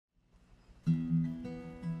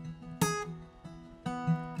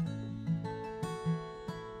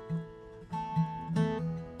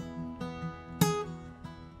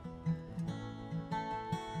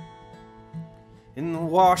in the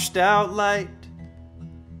washed out light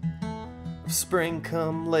of spring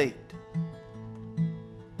come late.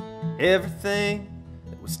 Everything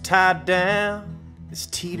that was tied down is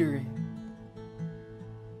teetering.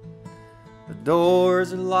 The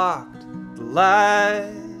doors are locked, the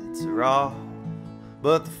lights are off,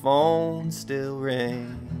 but the phone still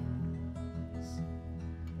rings.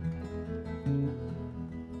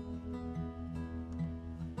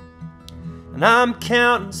 And I'm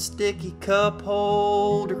counting sticky cup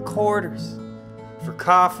holder quarters for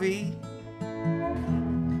coffee.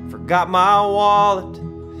 Forgot my wallet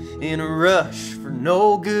in a rush for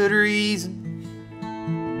no good reason.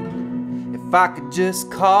 If I could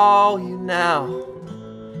just call you now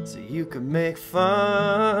so you could make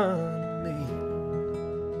fun of me.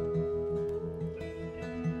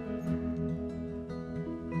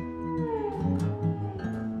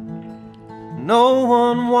 No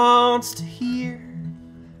one wants to hear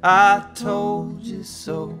I told you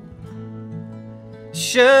so.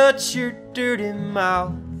 Shut your dirty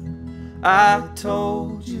mouth, I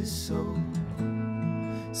told you so.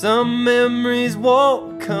 Some memories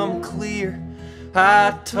won't come clear,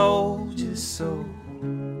 I told you so.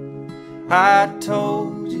 I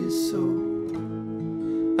told you so.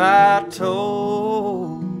 I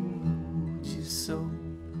told you so.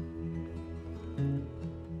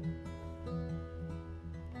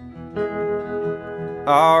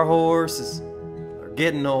 Our horses are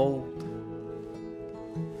getting old.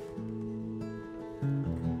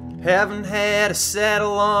 Haven't had a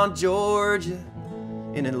saddle on Georgia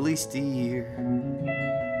in at least a year.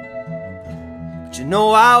 But you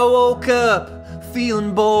know I woke up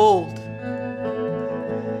feeling bold.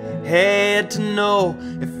 Had to know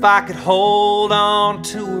if I could hold on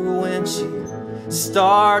to her when she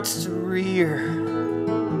starts to rear.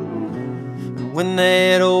 When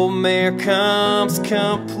that old mare comes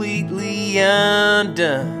completely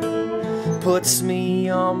undone, puts me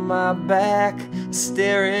on my back,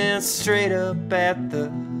 staring straight up at the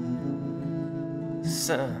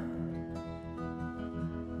sun.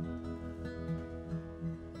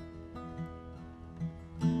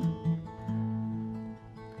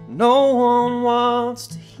 No one wants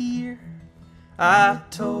to hear I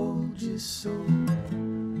told you so.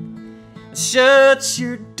 Shut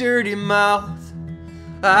your dirty mouth,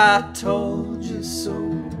 I told you so.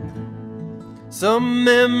 Some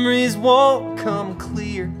memories won't come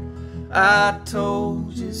clear, I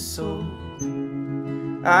told you so.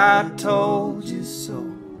 I told you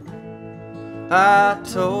so. I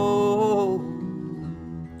told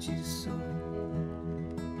you so.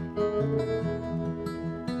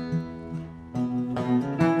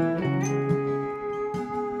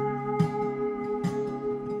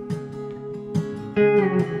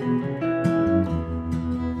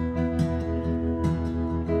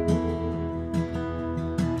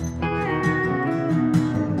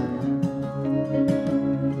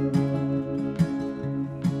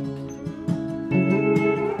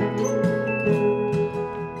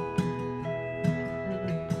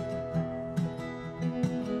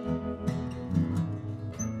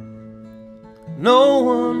 No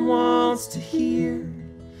one wants to hear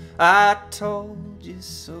I told you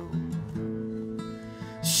so.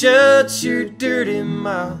 Shut your dirty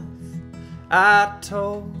mouth, I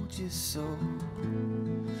told you so.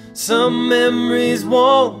 Some memories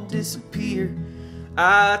won't disappear,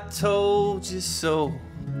 I told you so.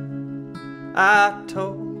 I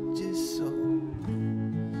told you so.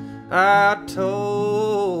 I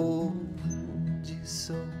told